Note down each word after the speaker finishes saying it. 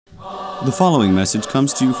The following message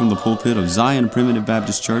comes to you from the pulpit of Zion Primitive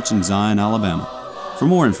Baptist Church in Zion, Alabama. For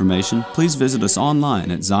more information, please visit us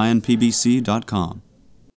online at zionpbc.com.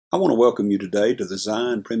 I want to welcome you today to the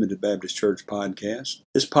Zion Primitive Baptist Church podcast.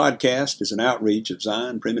 This podcast is an outreach of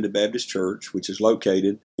Zion Primitive Baptist Church, which is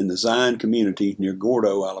located in the Zion community near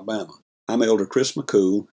Gordo, Alabama. I'm Elder Chris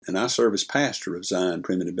McCool, and I serve as pastor of Zion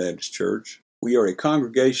Primitive Baptist Church. We are a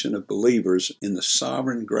congregation of believers in the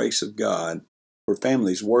sovereign grace of God, where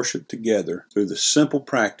families worship together through the simple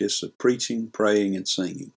practice of preaching, praying, and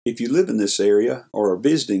singing. If you live in this area or are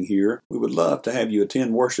visiting here, we would love to have you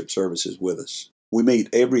attend worship services with us. We meet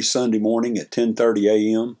every Sunday morning at 10:30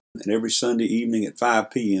 a.m. and every Sunday evening at 5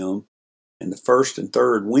 p.m. and the first and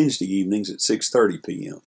third Wednesday evenings at 6:30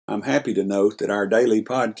 p.m. I'm happy to note that our daily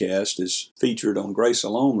podcast is featured on Grace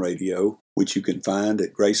Alone Radio, which you can find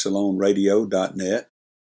at gracealoneradio.net.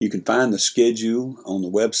 You can find the schedule on the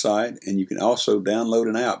website, and you can also download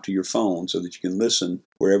an app to your phone so that you can listen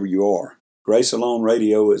wherever you are. Grace Alone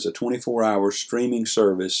Radio is a 24-hour streaming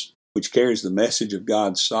service which carries the message of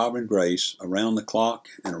God's sovereign grace around the clock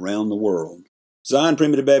and around the world. Zion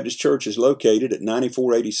Primitive Baptist Church is located at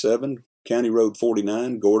 9487 County Road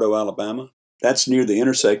 49, Gordo, Alabama. That's near the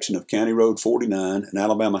intersection of County Road 49 and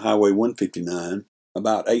Alabama Highway 159,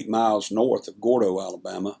 about 8 miles north of Gordo,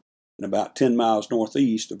 Alabama, and about 10 miles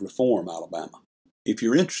northeast of Reform, Alabama. If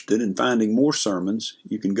you're interested in finding more sermons,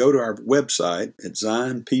 you can go to our website at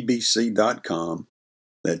zionpbc.com.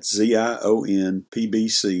 That's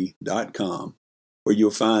zionpbc.com, where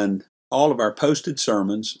you'll find all of our posted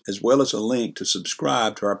sermons as well as a link to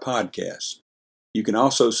subscribe to our podcast. You can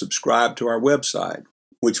also subscribe to our website,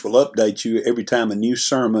 which will update you every time a new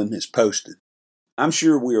sermon is posted. I'm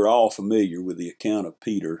sure we are all familiar with the account of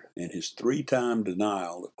Peter and his 3-time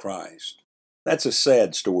denial of Christ. That's a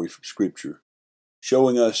sad story from Scripture,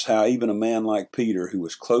 showing us how even a man like Peter, who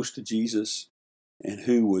was close to Jesus and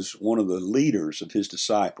who was one of the leaders of his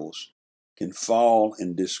disciples, can fall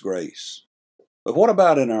in disgrace. But what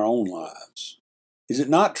about in our own lives? Is it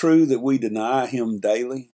not true that we deny Him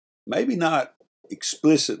daily? Maybe not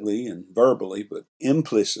explicitly and verbally, but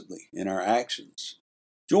implicitly in our actions.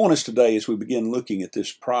 Join us today as we begin looking at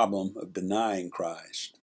this problem of denying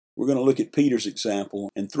Christ. We're going to look at Peter's example,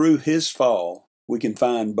 and through his fall, we can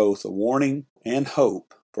find both a warning and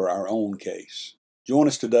hope for our own case. Join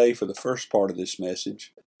us today for the first part of this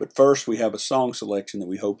message, but first we have a song selection that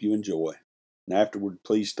we hope you enjoy, and afterward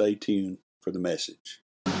please stay tuned for the message.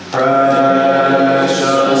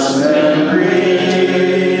 Precious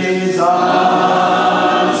memories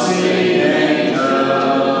unseen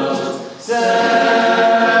angels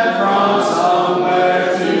sent from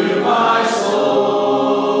somewhere to my soul.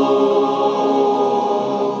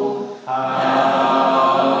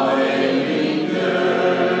 How they linger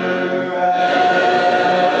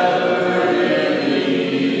ever in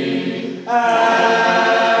me,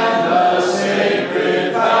 and the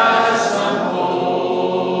sacred past unfold.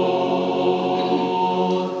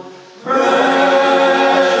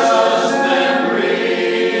 Precious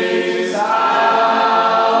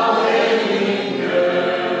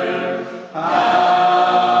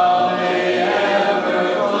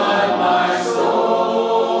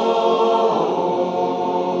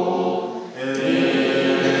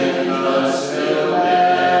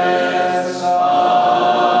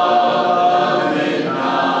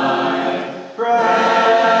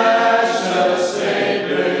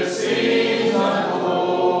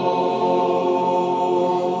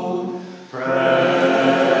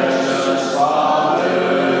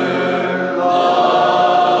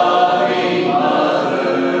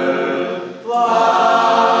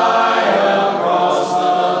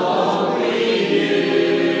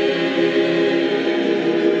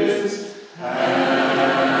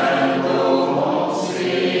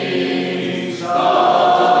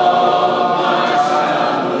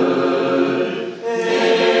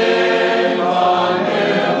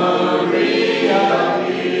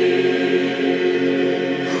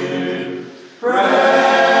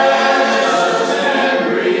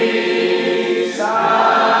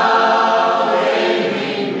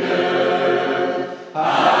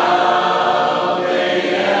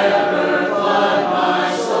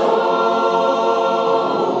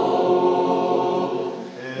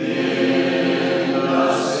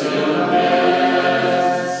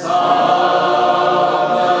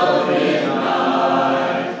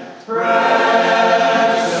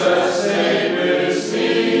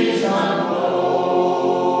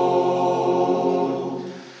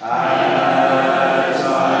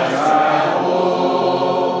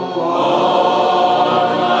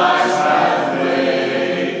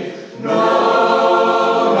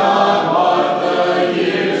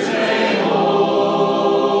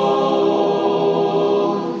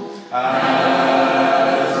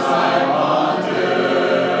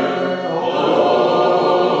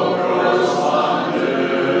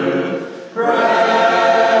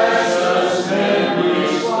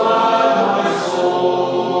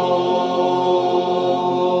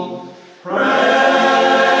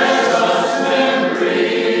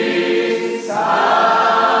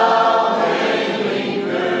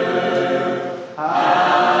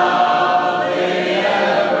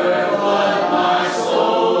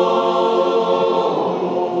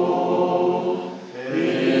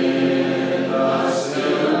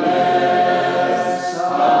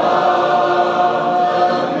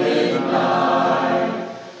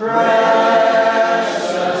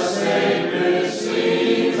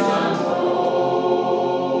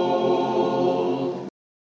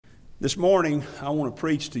This morning, I want to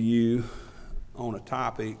preach to you on a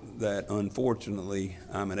topic that unfortunately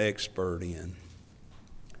I'm an expert in.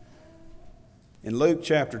 In Luke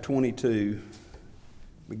chapter 22,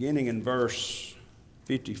 beginning in verse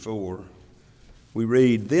 54, we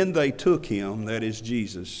read, "Then they took him," that is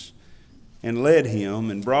Jesus, "and led him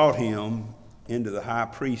and brought him into the high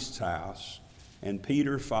priest's house, and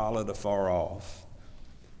Peter followed afar off.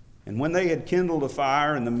 And when they had kindled a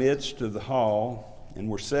fire in the midst of the hall, and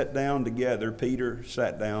were set down together, Peter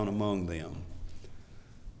sat down among them.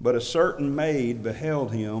 But a certain maid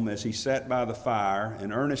beheld him as he sat by the fire,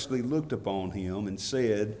 and earnestly looked upon him, and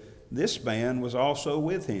said, This man was also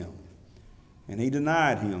with him. And he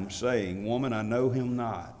denied him, saying, Woman, I know him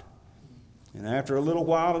not. And after a little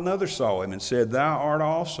while another saw him, and said, Thou art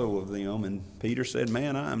also of them. And Peter said,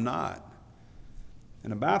 Man, I am not.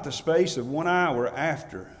 And about the space of 1 hour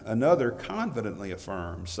after, another confidently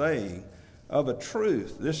affirmed, saying, Of a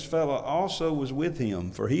truth, this fellow also was with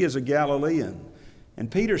him, for he is a Galilean.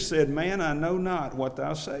 And Peter said, Man, I know not what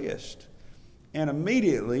thou sayest. And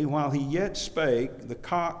immediately, while he yet spake, the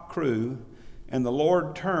cock crew, and the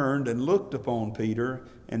Lord turned and looked upon Peter.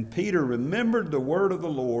 And Peter remembered the word of the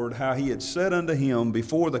Lord, how he had said unto him,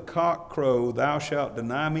 Before the cock crow, thou shalt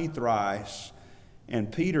deny me thrice.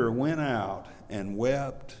 And Peter went out and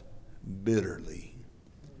wept bitterly.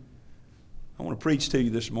 I want to preach to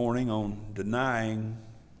you this morning on denying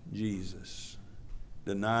Jesus.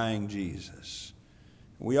 Denying Jesus.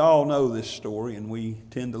 We all know this story, and we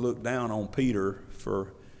tend to look down on Peter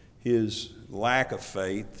for his lack of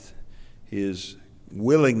faith, his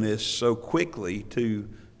willingness so quickly to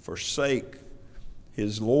forsake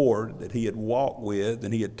his Lord that he had walked with,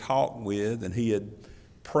 and he had talked with, and he had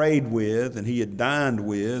prayed with, and he had dined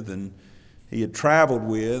with, and he had traveled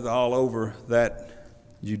with all over that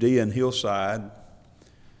Judean hillside.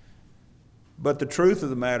 But the truth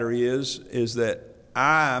of the matter is that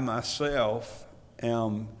I myself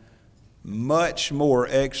am much more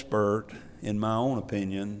expert, in my own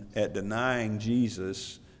opinion, at denying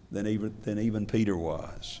Jesus than even Peter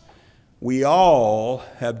was. We all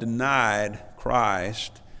have denied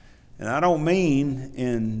Christ, and I don't mean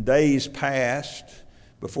in days past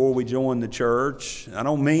before we joined the church. I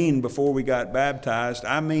don't mean before we got baptized.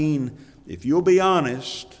 I mean, if you'll be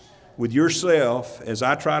honest with yourself, as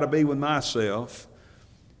I try to be with myself,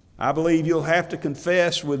 I believe you'll have to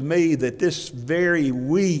confess with me that this very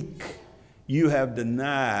week you have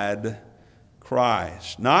denied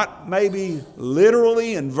Christ. Not maybe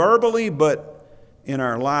literally and verbally, but in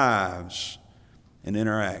our lives and in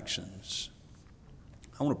our actions.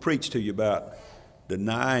 I want to preach to you about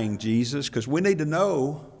denying Jesus, because we need to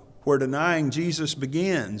know where denying Jesus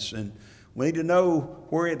begins, and we need to know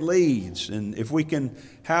where it leads. And if we can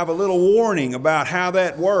have a little warning about how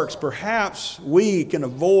that works, perhaps we can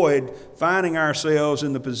avoid finding ourselves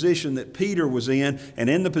in the position that Peter was in, and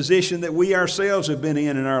in the position that we ourselves have been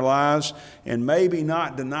in our lives, and maybe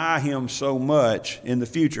not deny him so much in the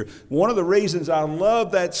future. One of the reasons I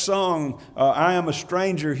love that song, I Am a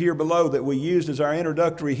Stranger Here Below, that we used as our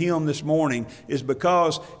introductory hymn this morning, is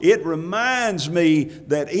because it reminds me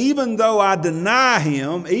that even though I deny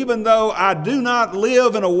him, even though I do not live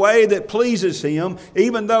in a way that pleases him,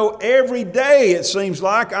 even though every day it seems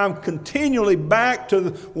like I'm continually back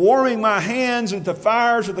to warming my hands at the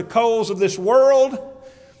fires of the coals of this world,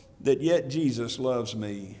 that yet Jesus loves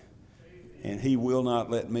me and he will not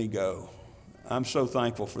let me go. I'm so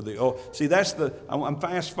thankful for I'm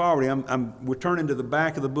fast forwarding. We're turning to the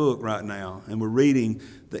back of the book right now, and we're reading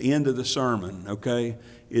the end of the sermon, okay?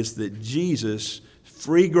 It's that Jesus'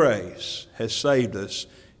 free grace has saved us.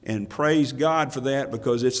 And praise God for that,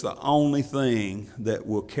 because it's the only thing that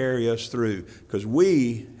will carry us through. Because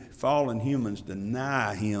we, fallen humans,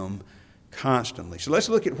 deny him constantly. So let's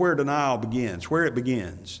look at where denial begins, where it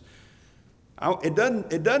begins. It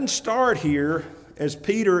doesn't start here as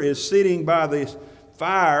Peter is sitting by the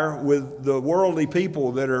fire with the worldly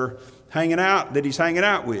people that he's hanging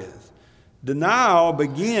out with. Denial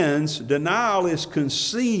is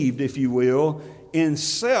conceived, if you will, in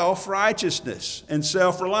self-righteousness and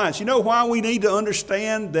self-reliance. You know why we need to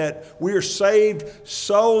understand that we are saved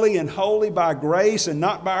solely and wholly by grace and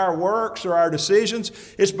not by our works or our decisions?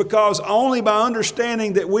 It's because only by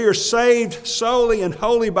understanding that we are saved solely and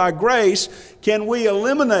wholly by grace can we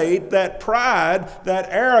eliminate that pride, that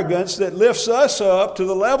arrogance that lifts us up to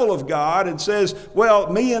the level of God and says,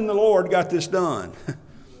 well, me and the Lord got this done.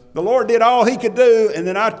 The Lord did all he could do, and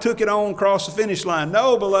then I took it on across the finish line.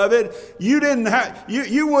 No, beloved, you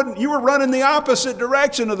were running the opposite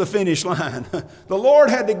direction of the finish line. The Lord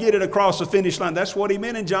had to get it across the finish line. That's what he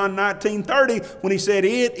meant in John 19:30 when he said,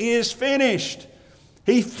 "It is finished."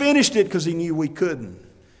 He finished it because he knew we couldn't.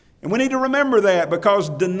 And we need to remember that, because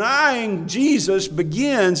denying Jesus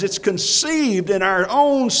begins, it's conceived in our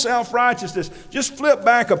own self-righteousness. Just flip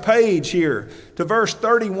back a page here to verse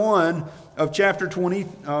 31 of chapter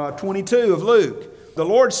 22 of Luke. The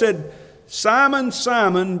Lord said, Simon,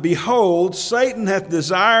 Simon, behold, Satan hath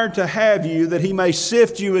desired to have you, that he may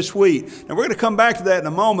sift you as wheat. Now we're going to come back to that in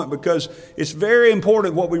a moment, because it's very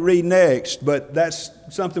important what we read next, but that's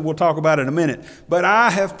something we'll talk about in a minute. But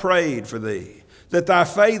I have prayed for thee, that thy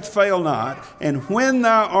faith fail not, and when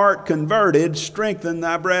thou art converted, strengthen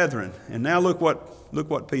thy brethren. And now look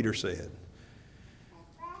what Peter said.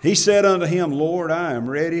 He said unto him, Lord, I am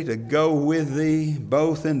ready to go with thee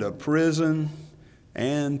both into prison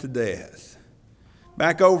and to death.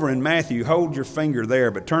 Back over in Matthew, hold your finger there,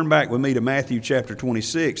 but turn back with me to Matthew chapter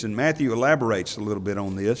 26, and Matthew elaborates a little bit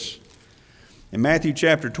on this. In Matthew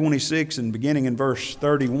chapter 26, and beginning in verse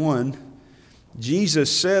 31,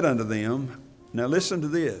 Jesus said unto them, now listen to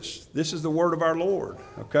this. This is the word of our Lord,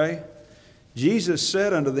 okay? Jesus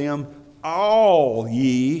said unto them, all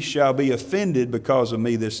ye shall be offended because of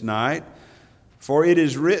me this night. For it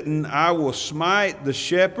is written, I will smite the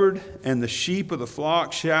shepherd, and the sheep of the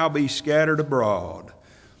flock shall be scattered abroad.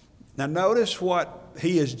 Now notice what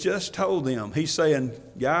he has just told them. He's saying,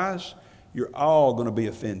 guys, you're all going to be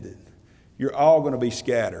offended. You're all going to be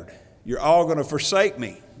scattered. You're all going to forsake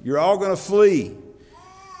me. You're all going to flee.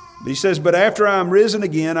 He says, but after I am risen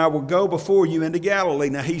again, I will go before you into Galilee.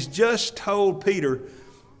 Now, he's just told Peter,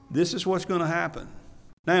 this is what's going to happen.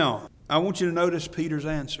 Now, I want you to notice Peter's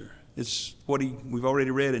answer. It's what we've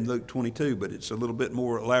already read in Luke 22, but it's a little bit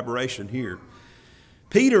more elaboration here.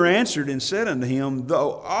 Peter answered and said unto him,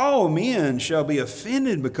 though all men shall be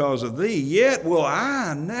offended because of thee, yet will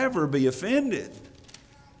I never be offended.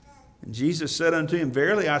 And Jesus said unto him,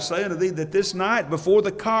 verily I say unto thee, that this night before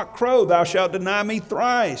the cock crow thou shalt deny me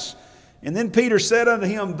thrice. And then Peter said unto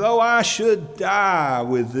him, though I should die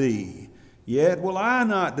with thee, yet will I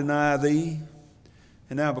not deny thee.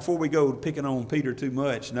 And now before we go picking on Peter too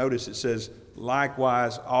much, notice it says,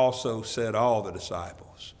 likewise also said all the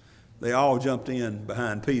disciples. They all jumped in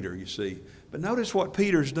behind Peter, you see. But notice what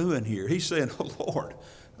Peter's doing here. He's saying, oh Lord,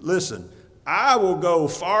 listen, I will go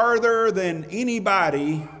farther than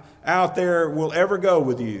anybody out there will ever go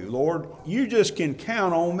with you. Lord, you just can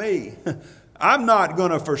count on me. I'm not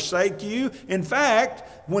going to forsake you. In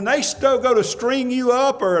fact, when they still go to string you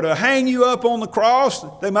up or to hang you up on the cross,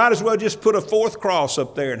 they might as well just put a fourth cross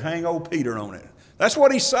up there and hang old Peter on it. That's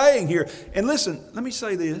what he's saying here. And listen, let me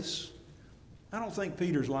say this. I don't think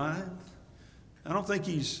Peter's lying. I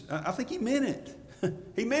think he meant it.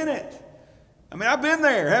 He meant it. I mean, I've been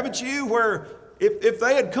there, haven't you, where if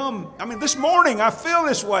they had come, this morning I feel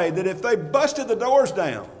this way, that if they busted the doors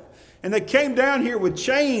down and they came down here with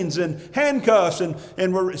chains and handcuffs and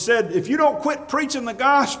said, if you don't quit preaching the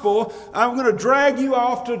gospel, I'm going to drag you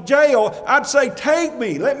off to jail, I'd say, take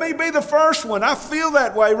me. Let me be the first one. I feel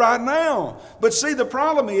that way right now. But see, the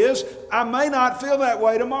problem is, I may not feel that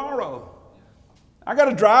way tomorrow. I got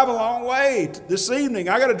to drive a long way this evening.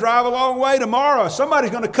 I got to drive a long way tomorrow.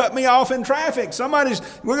 Somebody's going to cut me off in traffic.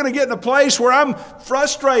 We're going to get in a place where I'm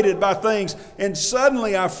frustrated by things. And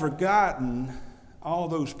suddenly I've forgotten all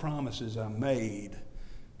those promises I made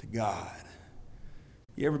to God.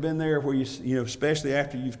 You ever been there where you especially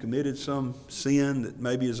after you've committed some sin that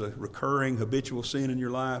maybe is a recurring, habitual sin in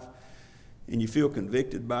your life, and you feel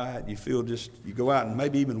convicted by it, you go out and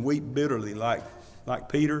maybe even weep bitterly like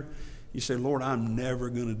Peter. You say, Lord, I'm never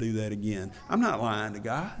going to do that again. I'm not lying to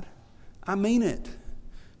God. I mean it.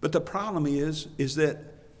 But the problem is that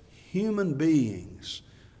human beings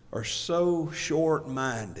are so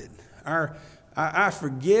short-minded. I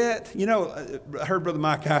forget, I heard Brother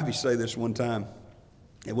Mike Ivey say this one time.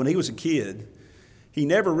 And when he was a kid, he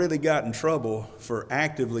never really got in trouble for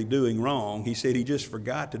actively doing wrong. He said he just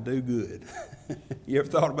forgot to do good. You ever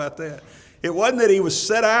thought about that? It wasn't that he was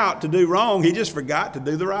set out to do wrong. He just forgot to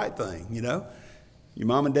do the right thing, Your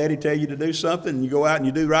mom and daddy tell you to do something, and you go out and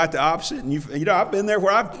you do right the opposite. And I've been there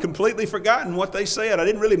where I've completely forgotten what they said. I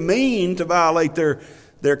didn't really mean to violate their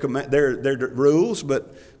rules,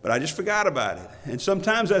 but I just forgot about it. And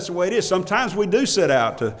sometimes that's the way it is. Sometimes we do set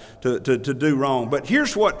out to do wrong. But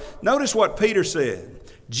notice what Peter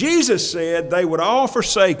said. Jesus said they would all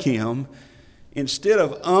forsake him. Instead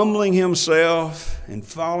of humbling himself and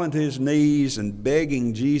falling to his knees and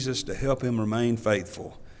begging Jesus to help him remain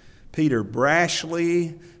faithful, Peter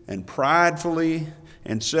brashly and pridefully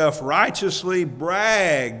and self-righteously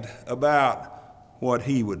bragged about what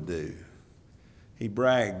he would do. He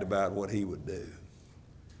bragged about what he would do.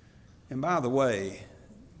 And by the way,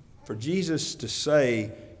 for Jesus to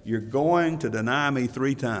say, you're going to deny me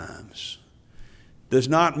 3 times, does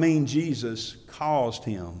not mean Jesus caused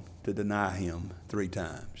him to deny him 3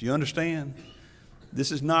 times. You understand?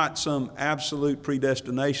 This is not some absolute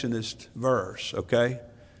predestinationist verse, okay?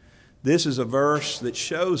 This is a verse that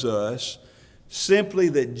shows us simply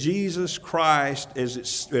that Jesus Christ,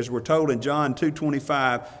 as we're told in John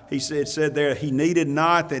 2:25, he said there, he needed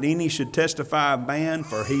not that any should testify of man,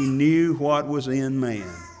 for he knew what was in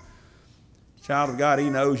man. Child of God, he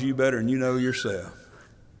knows you better than you know yourself.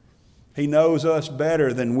 He knows us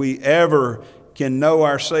better than we ever can know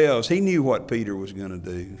ourselves. He knew what Peter was going to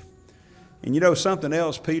do. And you know something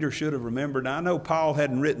else Peter should have remembered? Now, I know Paul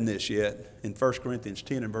hadn't written this yet in 1 Corinthians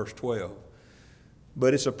 10 and verse 12.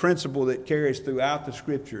 But it's a principle that carries throughout the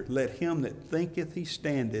Scripture. Let him that thinketh he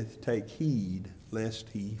standeth take heed lest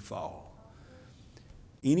he fall.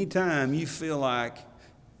 Anytime you feel like,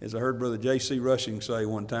 as I heard Brother J.C. Rushing say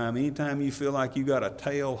one time, anytime you feel like you got a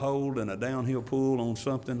tail hold in a downhill pool on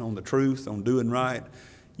something, on the truth, on doing right,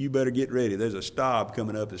 you better get ready. There's a storm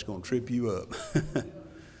coming up that's going to trip you up.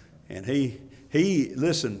 And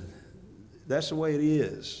listen, that's the way it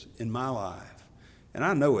is in my life. And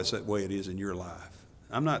I know it's that way it is in your life.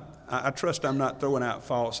 I trust I'm not throwing out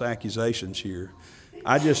false accusations here.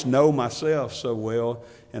 I just know myself so well,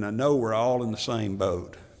 and I know we're all in the same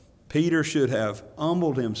boat. Peter should have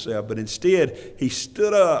humbled himself, but instead he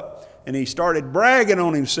stood up and he started bragging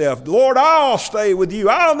on himself. Lord, I'll stay with you.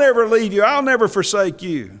 I'll never leave you. I'll never forsake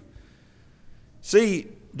you. See,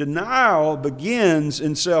 denial begins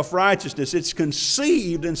in self-righteousness. It's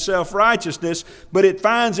conceived in self-righteousness, but it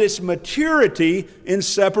finds its maturity in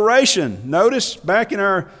separation. Notice back in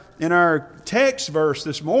our text verse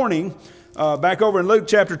this morning, back over in Luke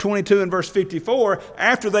chapter 22 and verse 54,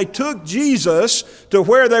 after they took Jesus to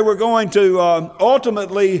where they were going to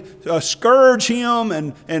ultimately scourge him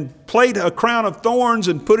and plait a crown of thorns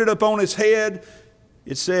and put it up on his head,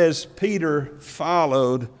 it says Peter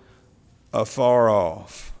followed afar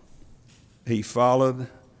off. He followed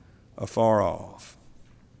afar off.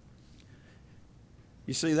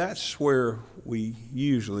 You see, that's where we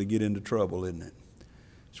usually get into trouble, isn't it?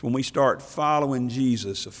 It's when we start following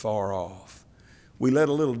Jesus afar off. We let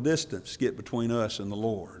a little distance get between us and the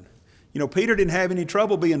Lord. You know, Peter didn't have any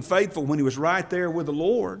trouble being faithful when he was right there with the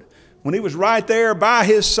Lord. When he was right there by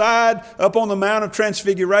his side up on the Mount of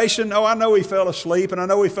Transfiguration, I know he fell asleep, and I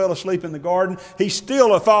know he fell asleep in the garden. He's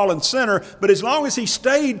still a fallen sinner, but as long as he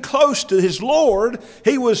stayed close to his Lord,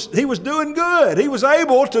 he was doing good. He was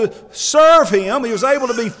able to serve him. He was able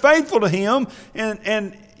to be faithful to him,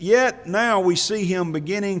 and yet now we see him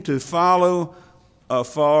beginning to follow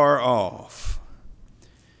afar off.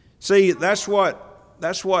 See, that's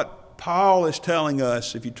what Paul is telling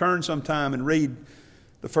us. If you turn sometime and read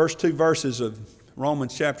the first 2 verses of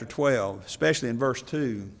Romans chapter 12, especially in verse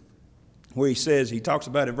 2, where he talks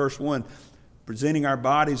about in verse 1, presenting our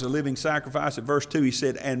bodies a living sacrifice. At verse 2, he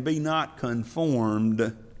said, and be not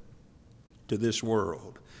conformed to this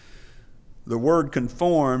world. The word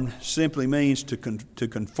conformed simply means to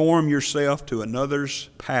conform yourself to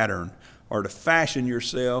another's pattern, or to fashion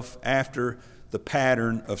yourself after the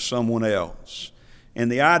pattern of someone else. And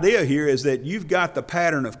the idea here is that you've got the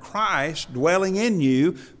pattern of Christ dwelling in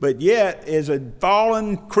you, but yet as a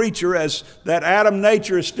fallen creature, as that Adam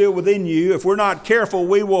nature is still within you, if we're not careful,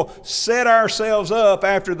 we will set ourselves up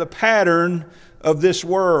after the pattern of this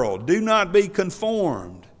world. Do not be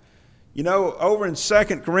conformed. You know, over in 2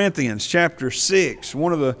 Corinthians chapter 6,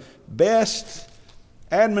 one of the best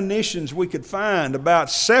admonitions we could find about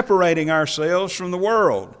separating ourselves from the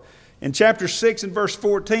world. In chapter 6 and verse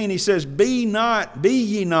 14, he says, Be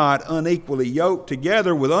ye not unequally yoked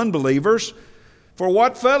together with unbelievers. For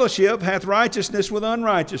what fellowship hath righteousness with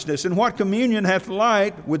unrighteousness? And what communion hath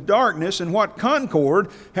light with darkness? And what concord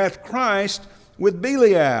hath Christ with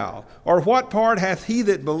Belial? Or what part hath he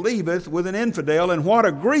that believeth with an infidel? And what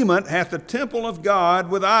agreement hath the temple of God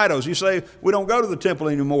with idols? You say, we don't go to the temple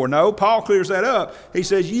anymore. No, Paul clears that up. He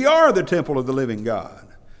says, ye are the temple of the living God.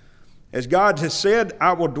 As God has said,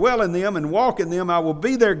 I will dwell in them and walk in them. I will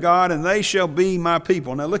be their God, and they shall be my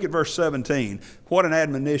people. Now look at verse 17. What an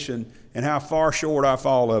admonition, and how far short I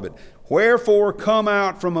fall of it. Wherefore come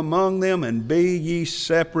out from among them, and be ye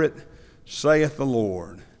separate, saith the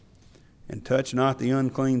Lord. And touch not the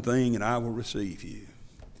unclean thing, and I will receive you.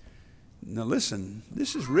 Now listen,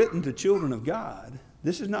 this is written to children of God.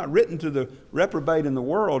 This is not written to the reprobate in the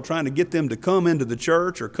world, trying to get them to come into the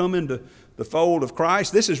church or come into the fold of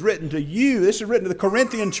Christ. This is written to you. This is written to the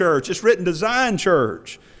Corinthian church. It's written to Zion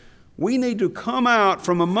Church. We need to come out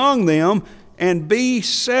from among them and be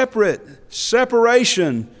separate.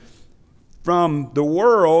 Separation from the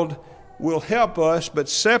world will help us, but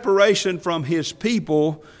separation from His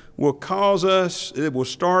people will it will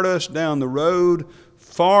start us down the road,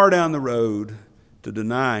 far down the road, to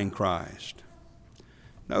denying Christ.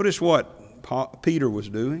 Notice what Peter was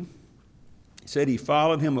doing. He said he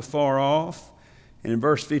followed him afar off. And in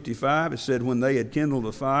verse 55, it said, when they had kindled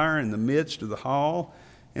a fire in the midst of the hall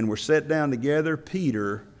and were set down together,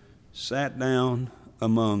 Peter sat down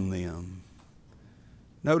among them.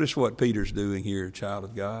 Notice what Peter's doing here, child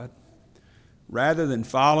of God. Rather than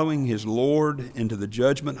following his Lord into the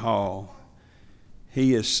judgment hall,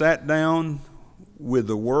 he has sat down with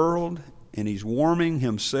the world and he's warming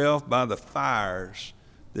himself by the fires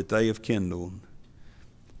that they have kindled.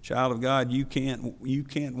 Child of God, you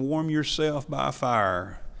can't warm yourself by a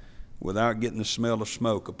fire without getting the smell of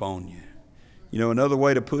smoke upon you. You know, another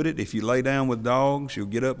way to put it, if you lay down with dogs, you'll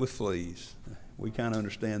get up with fleas. We kind of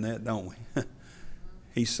understand that, don't we?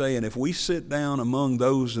 He's saying if we sit down among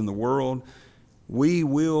those in the world, we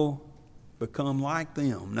will become like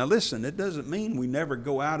them. Now listen, it doesn't mean we never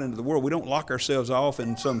go out into the world. We don't lock ourselves off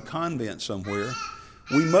in some convent somewhere.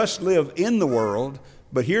 We must live in the world,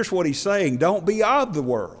 but here's what he's saying: don't be of the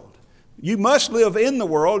world. You must live in the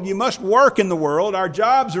world. You must work in the world. Our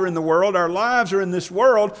jobs are in the world. Our lives are in this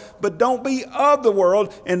world, but don't be of the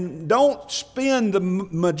world, and don't spend the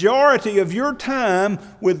majority of your time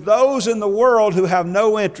with those in the world who have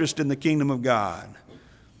no interest in the kingdom of God.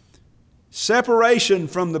 Separation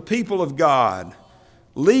from the people of God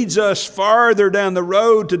leads us farther down the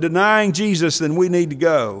road to denying Jesus than we need to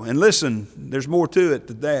go. And listen, there's more to it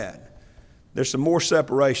than that. There's some more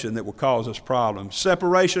separation that will cause us problems.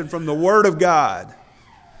 Separation from the Word of God.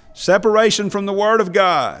 Separation from the Word of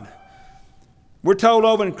God. We're told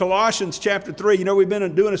over in Colossians chapter 3, you know, we've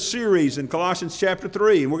been doing a series in Colossians chapter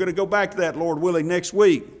 3, and we're going to go back to that, Lord willing, next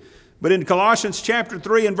week. But in Colossians chapter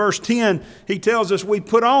 3 and verse 10, he tells us we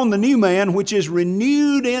put on the new man, which is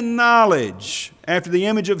renewed in knowledge after the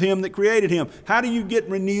image of him that created him. How do you get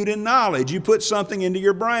renewed in knowledge? You put something into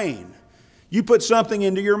your brain. You put something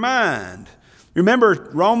into your mind. Remember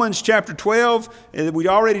Romans chapter 12, that we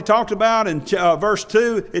already talked about in verse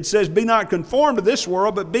 2, it says, be not conformed to this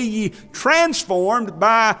world, but be ye transformed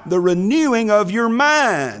by the renewing of your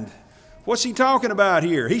mind. What's he talking about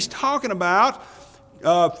here? He's talking about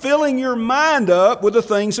filling your mind up with the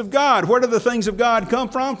things of God. Where do the things of God come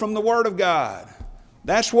from? From the Word of God.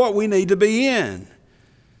 That's what we need to be in.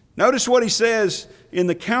 Notice what he says in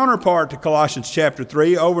the counterpart to Colossians chapter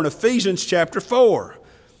 3 over in Ephesians chapter 4.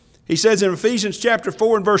 He says in Ephesians chapter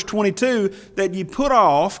 4 and verse 22 that you put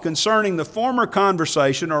off concerning the former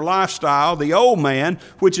conversation or lifestyle, the old man,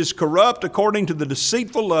 which is corrupt according to the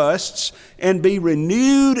deceitful lusts, and be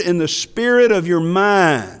renewed in the spirit of your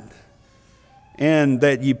mind. And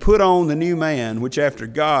that ye put on the new man, which after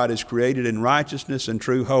God is created in righteousness and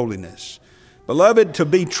true holiness. Beloved, to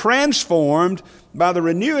be transformed by the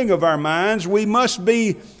renewing of our minds, we must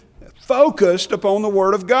be focused upon the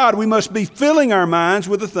Word of God. We must be filling our minds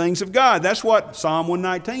with the things of God. That's what Psalm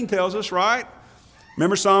 119 tells us, right?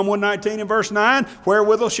 Remember Psalm 119 and verse 9?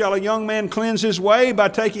 Wherewithal shall a young man cleanse his way? By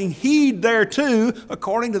taking heed thereto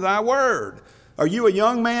according to thy word. Are you a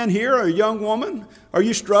young man here or a young woman? Are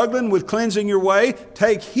you struggling with cleansing your way?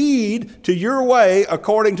 Take heed to your way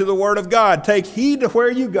according to the Word of God. Take heed to where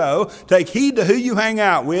you go. Take heed to who you hang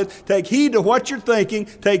out with. Take heed to what you're thinking.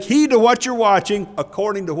 Take heed to what you're watching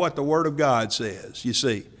according to what the Word of God says. You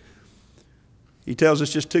see, he tells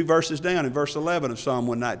us just 2 verses down in verse 11 of Psalm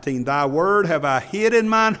 119, thy word have I hid in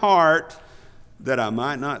mine heart that I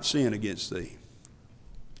might not sin against thee.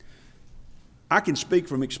 I can speak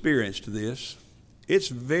from experience to this. It's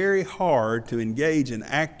very hard to engage in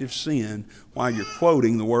active sin while you're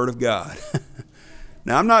quoting the Word of God.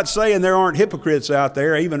 Now, I'm not saying there aren't hypocrites out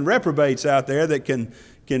there, even reprobates out there that can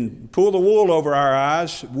pull the wool over our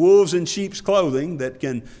eyes, wolves in sheep's clothing that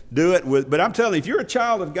can do it with. But I'm telling you, if you're a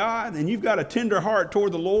child of God and you've got a tender heart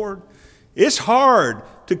toward the Lord, it's hard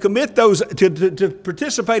to commit those, to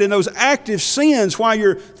participate in those active sins while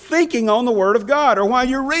you're thinking on the Word of God or while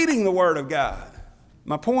you're reading the Word of God.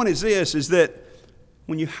 My point is this, is that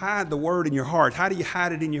when you hide the Word in your heart, how do you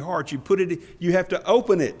hide it in your heart? You have to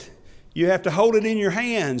open it. You have to hold it in your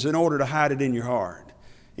hands in order to hide it in your heart.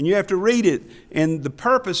 And you have to read it. And the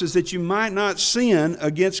purpose is that you might not sin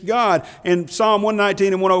against God. In Psalm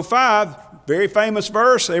 119 and 105, very famous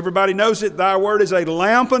verse, everybody knows it, thy word is a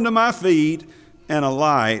lamp unto my feet and a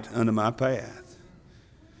light unto my path.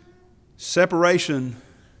 Separation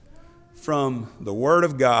from the Word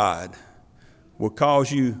of God will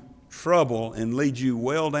cause you trouble and lead you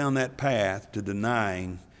well down that path to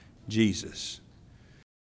denying Jesus.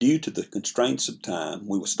 Due to the constraints of time,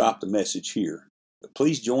 we will stop the message here. But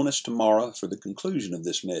please join us tomorrow for the conclusion of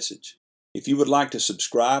this message. If you would like to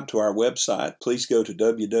subscribe to our website, please go to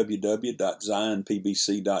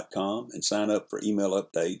www.zionpbc.com and sign up for email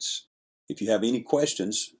updates. If you have any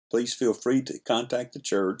questions, please feel free to contact the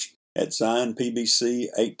church at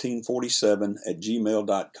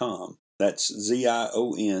zionpbc1847@gmail.com. That's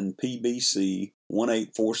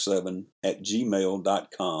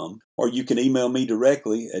ZIONPBC1847@gmail.com. Or you can email me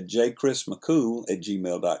directly at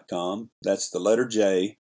jchrismccool@gmail.com. That's the letter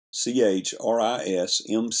J,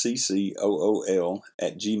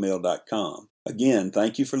 CHRISMCCOOL@gmail.com. Again,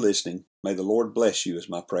 thank you for listening. May the Lord bless you is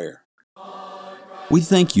my prayer. We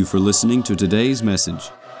thank you for listening to today's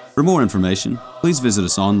message. For more information, please visit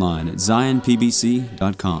us online at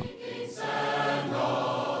zionpbc.com.